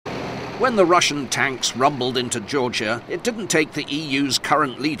When the Russian tanks rumbled into Georgia, it didn't take the EU's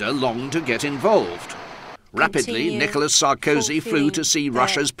current leader long to get involved. Rapidly, Nicolas Sarkozy flew to see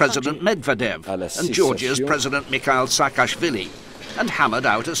Russia's President Medvedev and Georgia's President Mikhail Saakashvili and hammered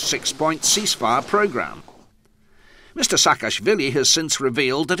out a 6-point ceasefire programme. Mr. Saakashvili has since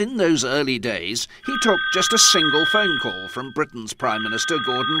revealed that in those early days he took just a single phone call from Britain's Prime Minister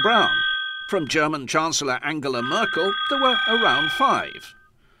Gordon Brown. From German Chancellor Angela Merkel, there were around 5.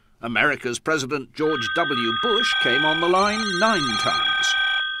 America's President George W. Bush came on the line 9 times.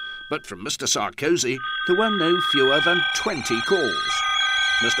 But from Mr. Sarkozy, there were no fewer than 20 calls.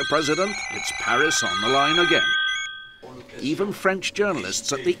 Mr. President, it's Paris on the line again. Even French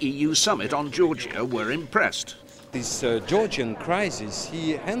journalists at the EU summit on Georgia were impressed. This Georgian crisis,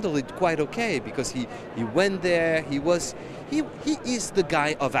 he handled it quite okay because he went there, he is the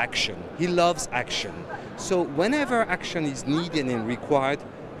guy of action. He loves action. So whenever action is needed and required,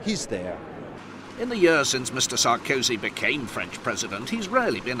 he's there. In the year since Mr. Sarkozy became French president, he's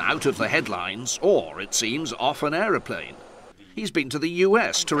rarely been out of the headlines or, it seems, off an aeroplane. He's been to the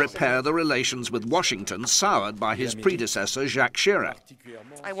US to repair the relations with Washington soured by his predecessor, Jacques Chirac.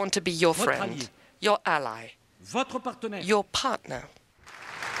 I want to be your friend, your ally, your partner.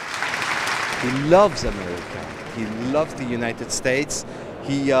 He loves America. He loves the United States.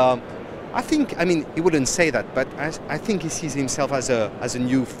 I mean, he wouldn't say that, but I think he sees himself as a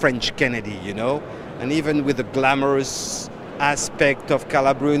new French Kennedy, you know, and even with the glamorous aspect of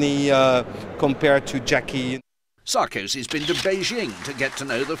Calabruni compared to Jackie. Sarkozy's been to Beijing to get to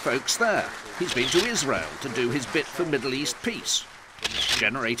know the folks there. He's been to Israel to do his bit for Middle East peace.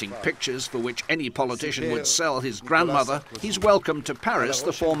 Generating pictures for which any politician would sell his grandmother, he's welcomed to Paris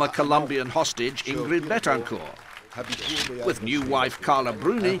the former Colombian hostage Ingrid Betancourt. With new wife Carla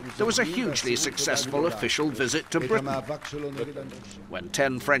Bruni, there was a hugely successful official visit to Britain. When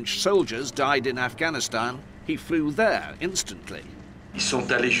 10 French soldiers died in Afghanistan, he flew there instantly.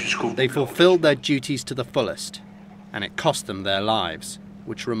 They fulfilled their duties to the fullest, and it cost them their lives,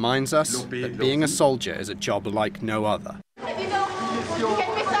 which reminds us that being a soldier is a job like no other.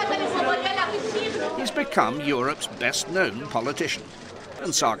 He's become Europe's best-known politician,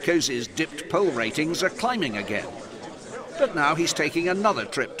 and Sarkozy's dipped poll ratings are climbing again. But now he's taking another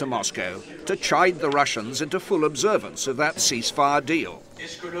trip to Moscow to chide the Russians into full observance of that ceasefire deal.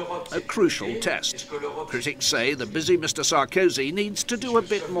 A crucial test. Critics say the busy Mr. Sarkozy needs to do a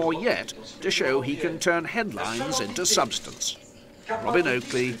bit more yet to show he can turn headlines into substance. Robin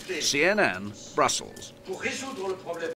Oakley, CNN, Brussels.